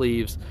crew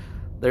leaves,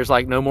 there's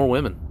like no more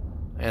women,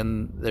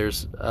 and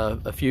there's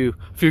a few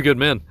good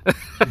men.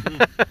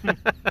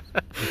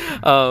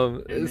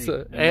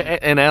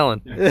 And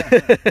Alan.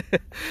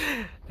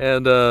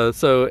 And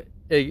so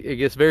it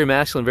gets very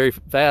masculine very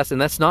fast, and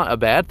that's not a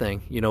bad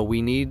thing.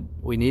 We need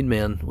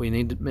men. We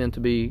need men to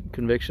be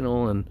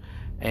convictional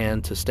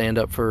and to stand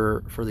up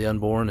for the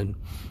unborn, and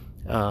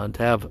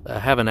to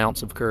have an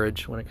ounce of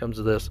courage when it comes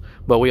to this.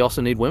 But we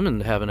also need women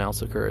to have an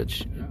ounce of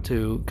courage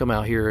to come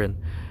out here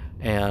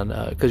and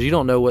because you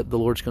don't know what the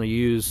Lord's going to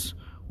use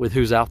with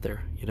who's out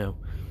there.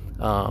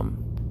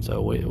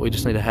 So we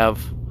just need to have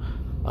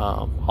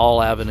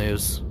all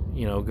avenues,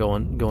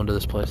 going to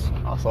this place.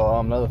 Also,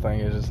 another thing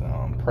is just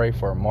pray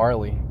for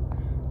Marley,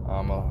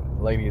 a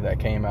lady that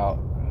came out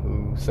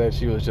who said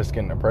she was just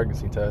getting a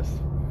pregnancy test.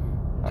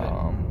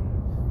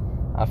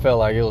 I felt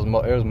like it was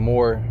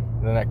more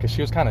than that, because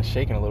she was kind of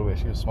shaking a little bit.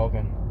 She was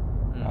smoking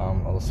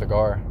a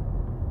cigar.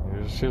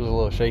 She was a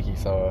little shaky,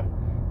 so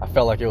I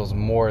felt like it was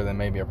more than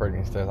maybe a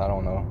pregnancy test. I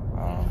don't know.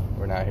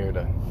 We're not here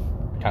to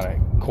kind of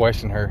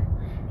question her,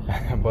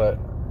 but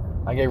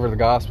I gave her the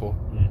gospel,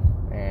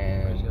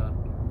 and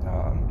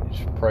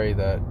just pray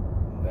that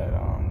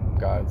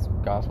God's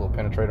gospel will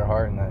penetrate her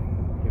heart, and that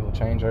He will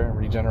change her,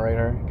 regenerate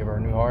her, give her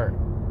a new heart.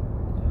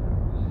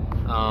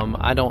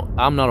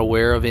 I'm not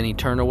aware of any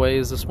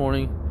turnaways this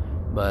morning,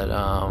 but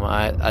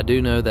I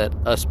do know that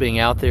us being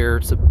out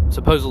there,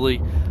 supposedly,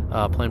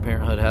 Planned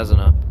Parenthood has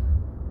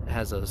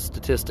a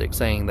statistic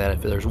saying that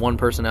if there's one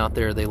person out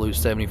there, they lose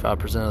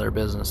 75% of their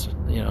business.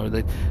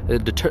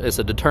 It's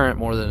a deterrent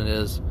more than it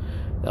is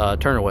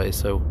turnaways.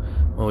 So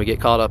when we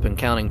get caught up in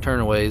counting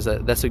turnaways,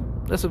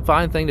 that's a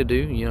fine thing to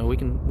do. We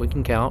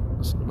can count.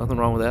 There's nothing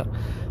wrong with that.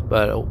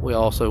 But we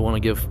also want to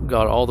give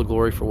God all the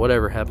glory for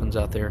whatever happens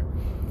out there.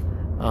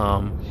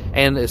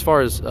 And as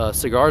far as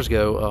cigars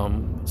go,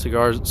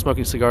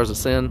 smoking cigars is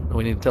sin.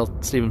 We need to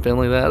tell Stephen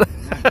Finley that.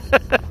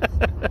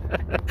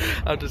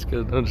 I'm just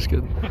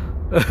kidding.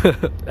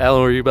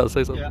 Alan, were you about to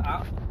say something?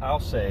 Yeah, I'll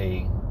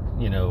say,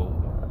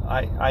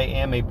 I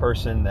am a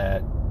person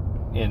that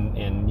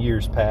in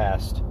years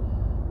past,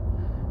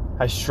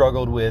 I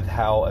struggled with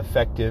how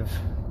effective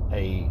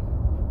a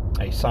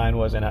sign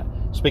was.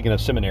 And speaking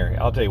of seminary,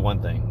 I'll tell you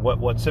one thing.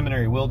 What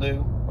seminary will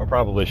do, or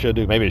probably should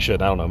do, maybe it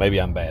shouldn't, I don't know,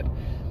 maybe I'm bad,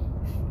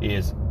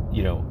 is,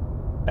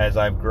 as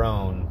I've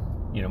grown,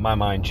 my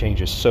mind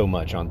changes so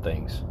much on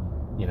things,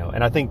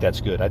 and I think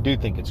that's good. I do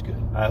think it's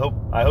good. I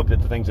hope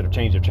that the things that have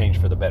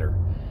changed for the better.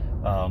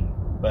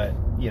 But,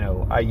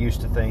 I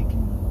used to think,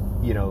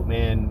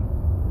 man,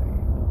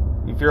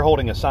 if you're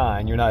holding a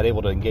sign, you're not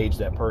able to engage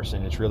that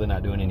person. It's really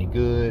not doing any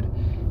good,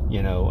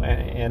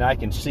 and I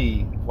can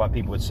see why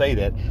people would say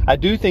that. I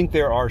do think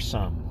there are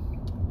some,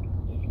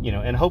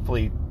 and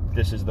hopefully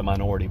this is the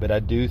minority, but I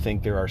do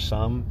think there are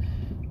some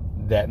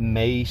that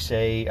may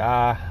say,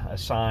 a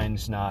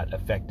sign's not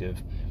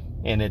effective,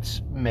 and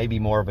it's maybe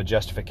more of a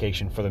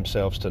justification for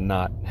themselves to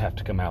not have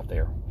to come out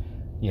there,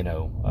 and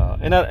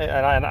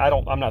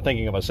I'm not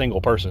thinking of a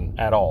single person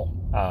at all.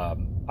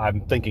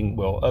 I'm thinking,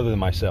 well, other than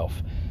myself,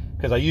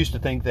 because I used to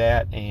think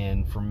that,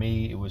 and for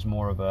me, it was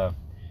more of a,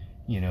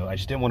 I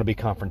just didn't want to be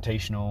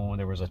confrontational.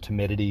 There was a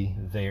timidity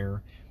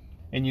there,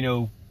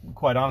 and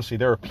quite honestly,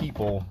 there are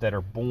people that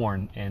are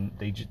born and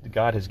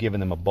God has given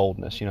them a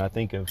boldness. I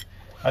think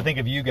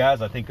of you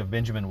guys. I think of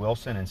Benjamin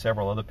Wilson and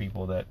several other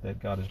people that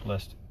God has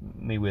blessed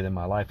me with in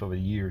my life over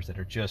the years that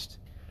are just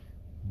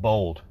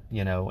bold,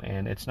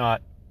 and it's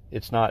not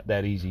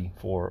that easy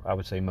for, I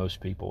would say, most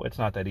people. It's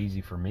not that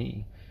easy for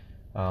me.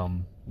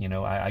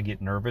 I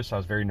get nervous. I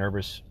was very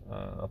nervous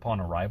upon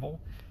arrival.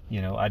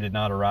 I did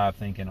not arrive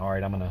thinking, all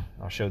right,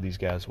 I'll show these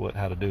guys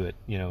how to do it,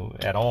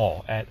 at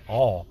all.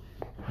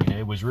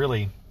 It was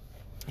really,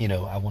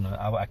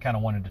 I kind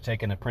of wanted to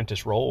take an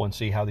apprentice role and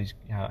see how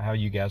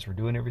you guys were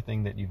doing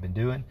everything that you've been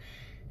doing.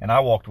 And I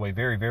walked away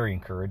very, very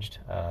encouraged,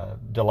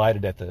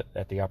 delighted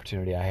at the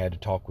opportunity I had to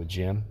talk with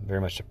Jim. Very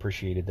much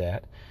appreciated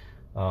that.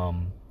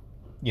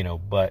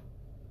 But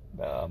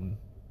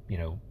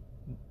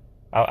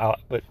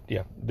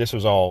yeah, this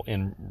was all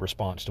in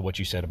response to what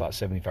you said about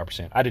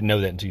 75%. I didn't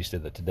know that until you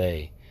said that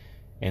today.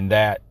 And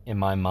that, in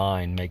my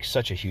mind, makes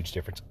such a huge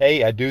difference.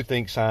 I do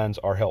think signs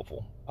are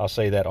helpful. I'll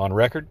say that on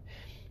record.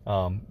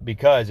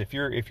 Because if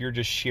you're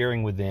just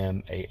sharing with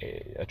them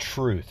a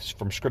truth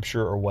from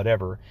Scripture or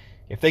whatever,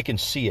 if they can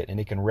see it and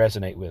it can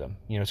resonate with them,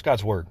 it's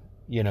God's Word.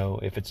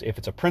 If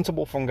it's a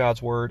principle from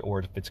God's Word, or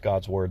if it's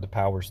God's Word, the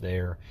power's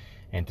there.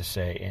 And to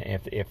say,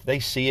 and if they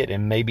see it,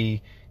 and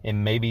maybe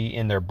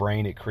in their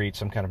brain it creates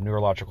some kind of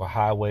neurological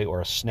highway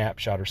or a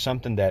snapshot or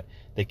something that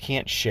they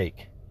can't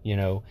shake,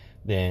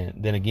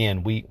 then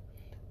again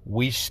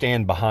we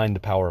stand behind the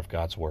power of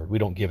God's Word. We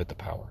don't give it the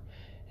power.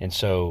 And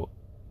so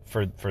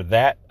for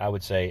that, I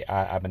would say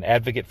I'm an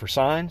advocate for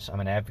signs. I'm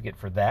an advocate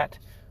for that.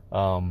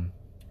 But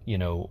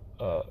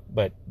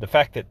the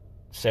fact that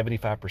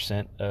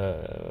 75%,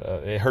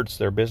 it hurts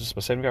their business by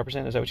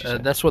 75%. Is that what you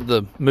said? That's what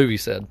the movie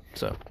said.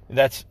 So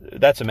that's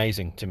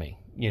amazing to me,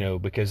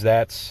 because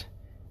that's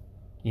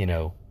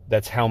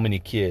how many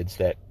kids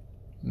that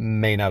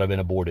may not have been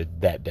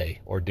aborted that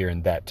day or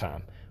during that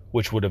time,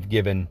 which would have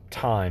given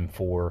time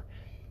for,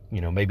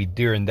 maybe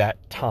during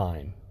that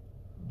time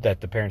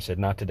that the parents said,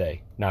 not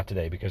today,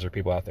 because there are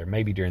people out there.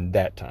 Maybe during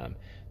that time,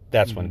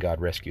 that's when God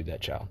rescued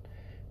that child.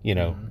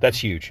 That's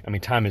huge. I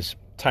mean, time is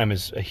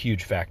a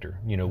huge factor.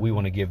 We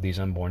want to give these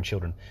unborn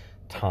children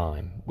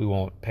time. We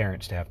want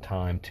parents to have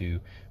time to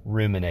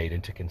ruminate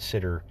and to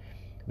consider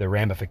the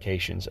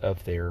ramifications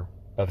of their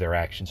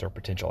actions or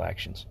potential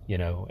actions.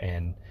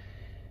 And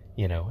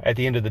at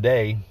the end of the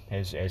day,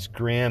 as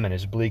grim and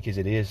as bleak as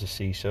it is to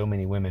see so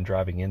many women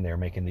driving in there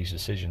making these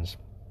decisions,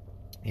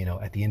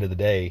 at the end of the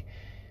day,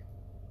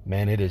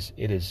 man, it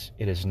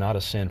is not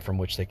a sin from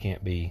which they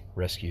can't be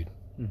rescued.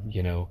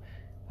 And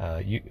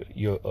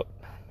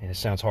it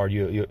sounds hard.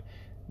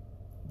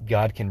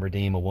 God can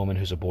redeem a woman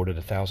who's aborted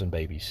 1,000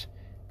 babies,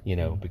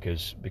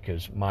 because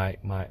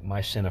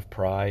my sin of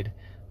pride,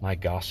 my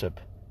gossip,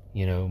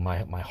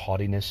 my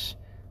haughtiness,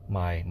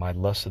 my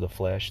lust of the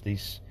flesh,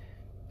 these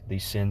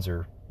sins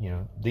are,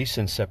 these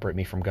sins separate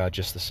me from God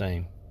just the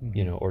same,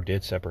 or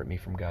did separate me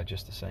from God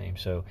just the same.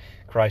 So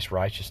Christ's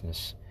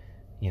righteousness,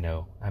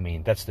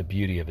 that's the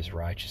beauty of his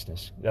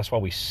righteousness. That's why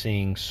we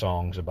sing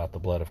songs about the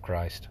blood of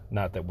Christ.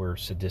 Not that we're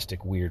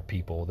sadistic, weird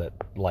people that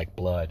like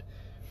blood,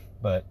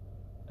 but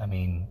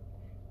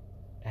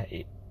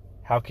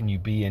how how can you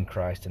be in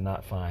Christ and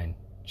not find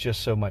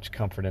just so much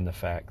comfort in the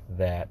fact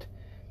that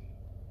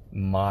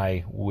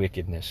my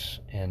wickedness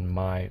and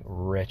my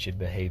wretched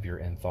behavior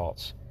and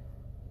thoughts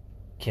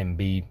can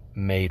be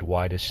made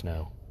white as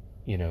snow,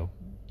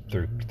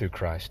 through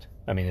Christ.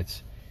 I mean,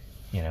 it's,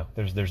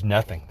 there's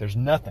nothing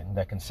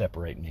that can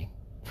separate me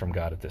from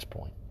God at this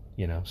point,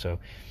 So,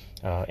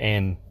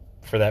 and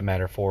for that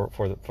matter, for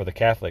the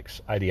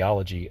Catholics'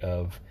 ideology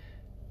of,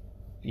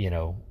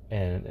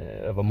 and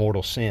of a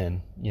mortal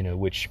sin,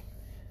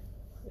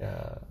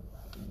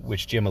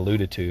 which Jim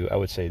alluded to, I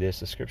would say this: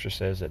 the Scripture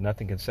says that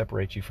nothing can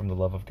separate you from the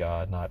love of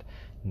God, not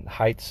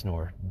heights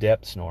nor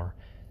depths nor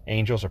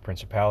angels or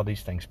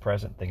principalities, things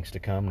present, things to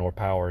come, nor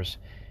powers.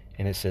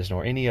 And it says,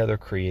 nor any other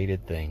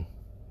created thing,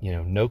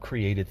 no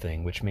created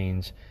thing, which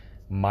means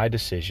my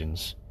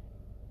decisions,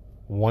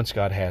 once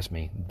God has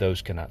me,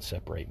 those cannot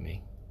separate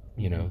me.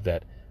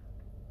 That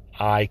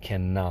I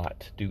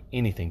cannot do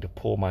anything to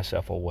pull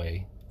myself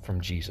away from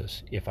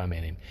Jesus if I'm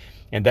in him.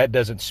 And that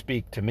doesn't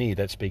speak to me,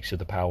 that speaks to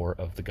the power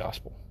of the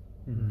gospel.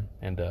 Mm-hmm.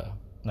 And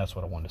that's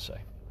what I wanted to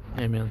say.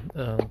 Amen.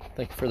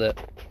 Thank you for that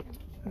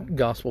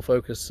gospel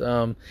focus.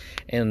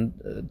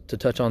 And to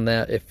touch on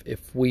that,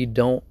 if we're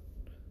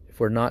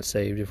not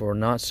saved, if we're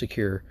not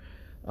secure,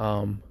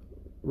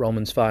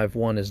 Romans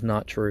 5:1 is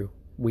not true.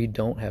 We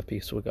don't have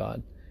peace with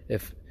God.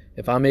 If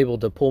I'm able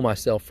to pull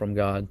myself from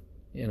God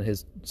in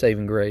his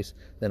saving grace,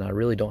 then I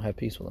really don't have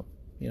peace with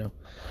him,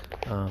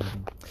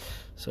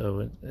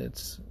 so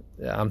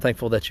I'm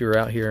thankful that you were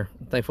out here.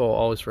 I'm thankful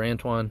always for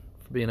Antoine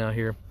for being out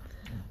here.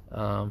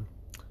 No,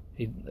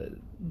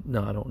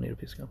 I don't need a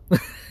piece of gum.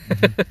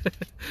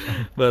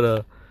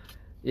 But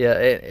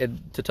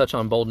to touch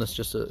on boldness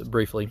just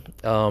briefly.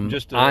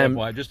 Just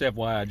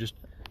FYI, I just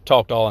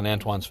talked all in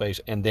Antoine's face,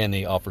 and then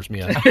he offers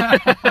me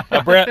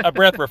a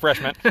breath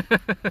refreshment.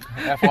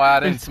 FYI, I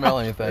didn't smell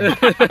anything.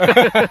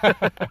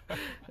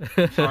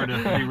 Sorry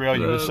to derail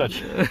you with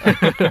such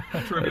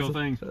trivial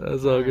things.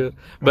 That's all good.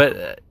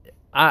 But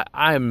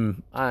I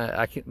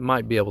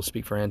might be able to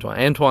speak for Antoine.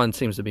 Antoine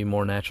seems to be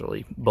more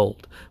naturally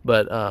bold,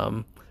 but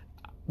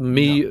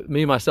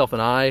me, myself,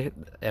 and I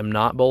am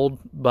not bold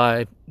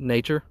by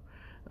nature.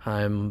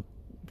 I'm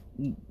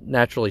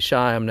naturally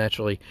shy. I'm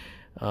naturally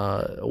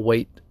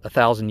wait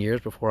 1,000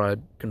 years before I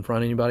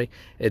confront anybody.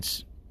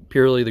 It's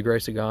purely the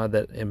grace of God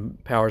that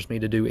empowers me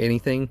to do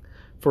anything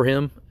for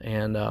him.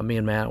 And me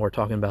and Matt were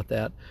talking about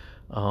that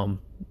on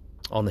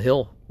the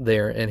hill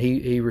there, and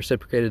he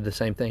reciprocated the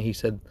same thing. He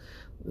said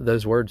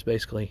those words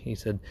basically. He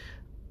said,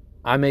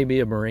 I may be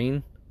a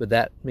Marine, but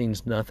that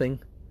means nothing.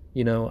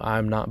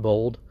 I'm not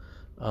bold.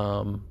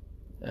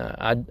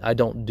 I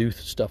don't do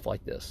stuff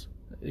like this.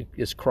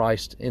 It's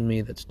Christ in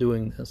me that's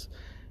doing this.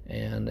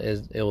 And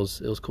it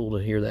was cool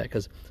to hear that,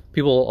 because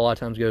people a lot of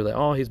times go like,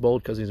 oh, he's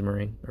bold because he's a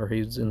Marine, or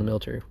he's in the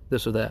military,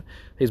 this or that.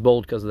 He's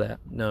bold because of that.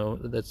 No,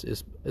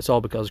 it's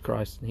all because of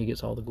Christ, and he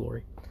gets all the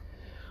glory.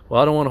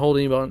 Well, I don't want to hold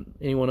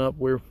anyone up.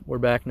 We're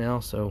back now.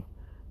 So,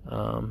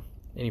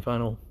 any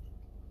final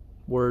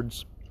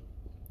words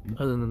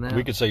other than that?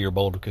 We could say you're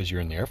bold because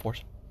you're in the Air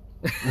Force.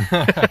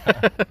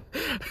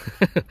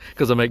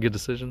 Because I make good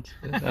decisions.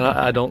 And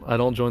I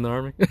don't join the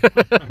Army.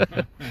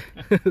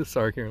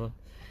 Sorry, Caroline.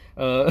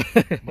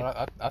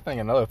 But I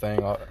think another thing,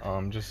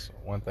 just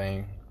one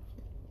thing,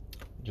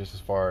 just as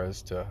far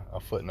as to a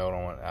footnote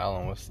on what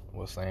Alan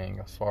was saying,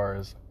 as far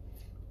as,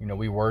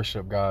 we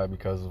worship God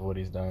because of what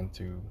he's done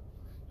to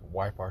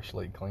wipe our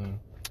slate clean.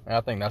 And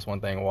I think that's one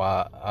thing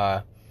why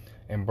I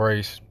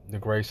embrace the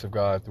grace of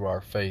God through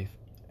our faith,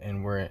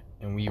 and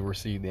we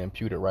receive the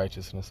imputed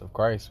righteousness of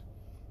Christ.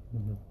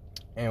 Mm-hmm.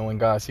 And when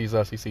God sees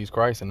us, he sees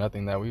Christ and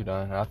nothing that we've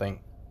done. And I think,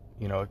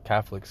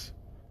 Catholics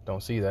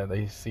don't see that.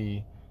 They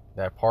see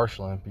that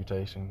partial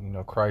imputation.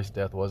 Christ's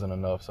death wasn't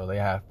enough, so they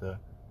have to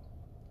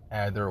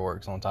add their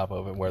works on top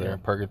of it, whether in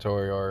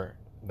purgatory or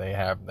they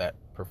have that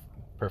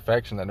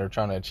perfection that they're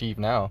trying to achieve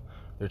now.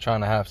 They're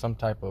trying to have some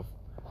type of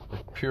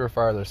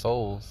purify their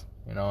souls,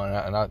 and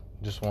I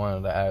just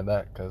wanted to add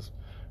that because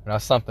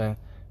that's something,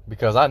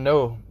 because I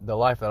know the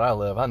life that I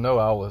live. I know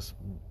I was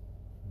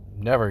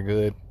never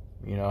good,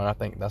 and I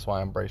think that's why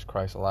I embrace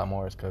Christ a lot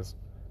more, is because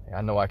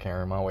I know I can't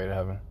earn my way to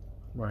heaven.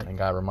 Right. And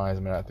God reminds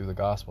me that through the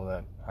gospel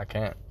that I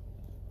can't.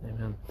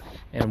 Amen.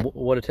 And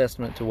what a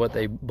testament to what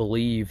they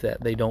believe,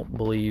 that they don't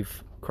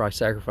believe Christ's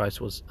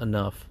sacrifice was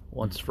enough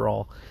once for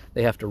all.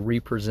 They have to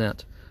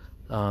represent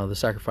the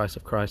sacrifice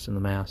of Christ in the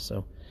Mass.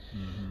 So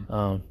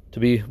to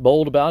be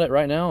bold about it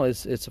right now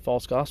it's a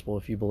false gospel.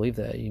 If you believe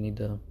that, you need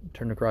to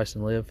turn to Christ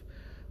and live.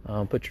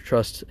 Put your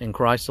trust in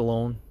Christ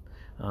alone,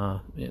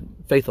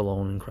 faith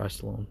alone in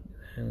Christ alone.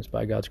 And it's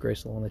by God's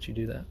grace alone that you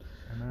do that.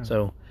 Amen.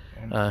 So,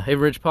 Haven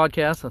Ridge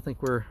Podcast, I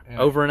think we're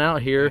over and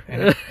out here.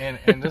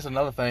 And just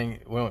another thing,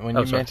 when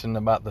you mentioned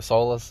about the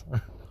solas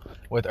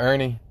with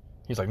Ernie,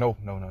 he's like, no.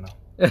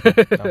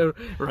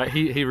 Right,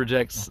 he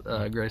rejects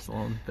grace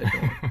alone, faith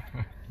alone.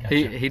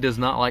 Gotcha. He does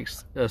not like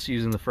us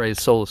using the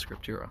phrase sola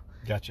scriptura.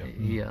 Gotcha.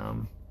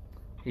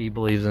 He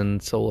believes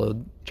in sola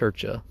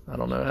churcha. I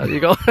don't know how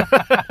you go.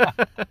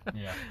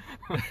 Yeah.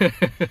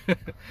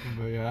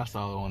 But yeah, that's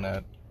all on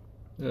that.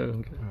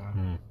 Okay.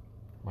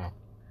 Wow.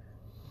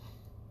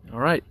 All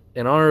right.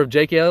 In honor of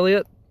Jake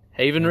Elliott,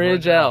 Haven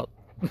Ridge out.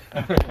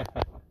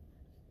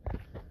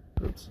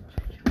 Oops.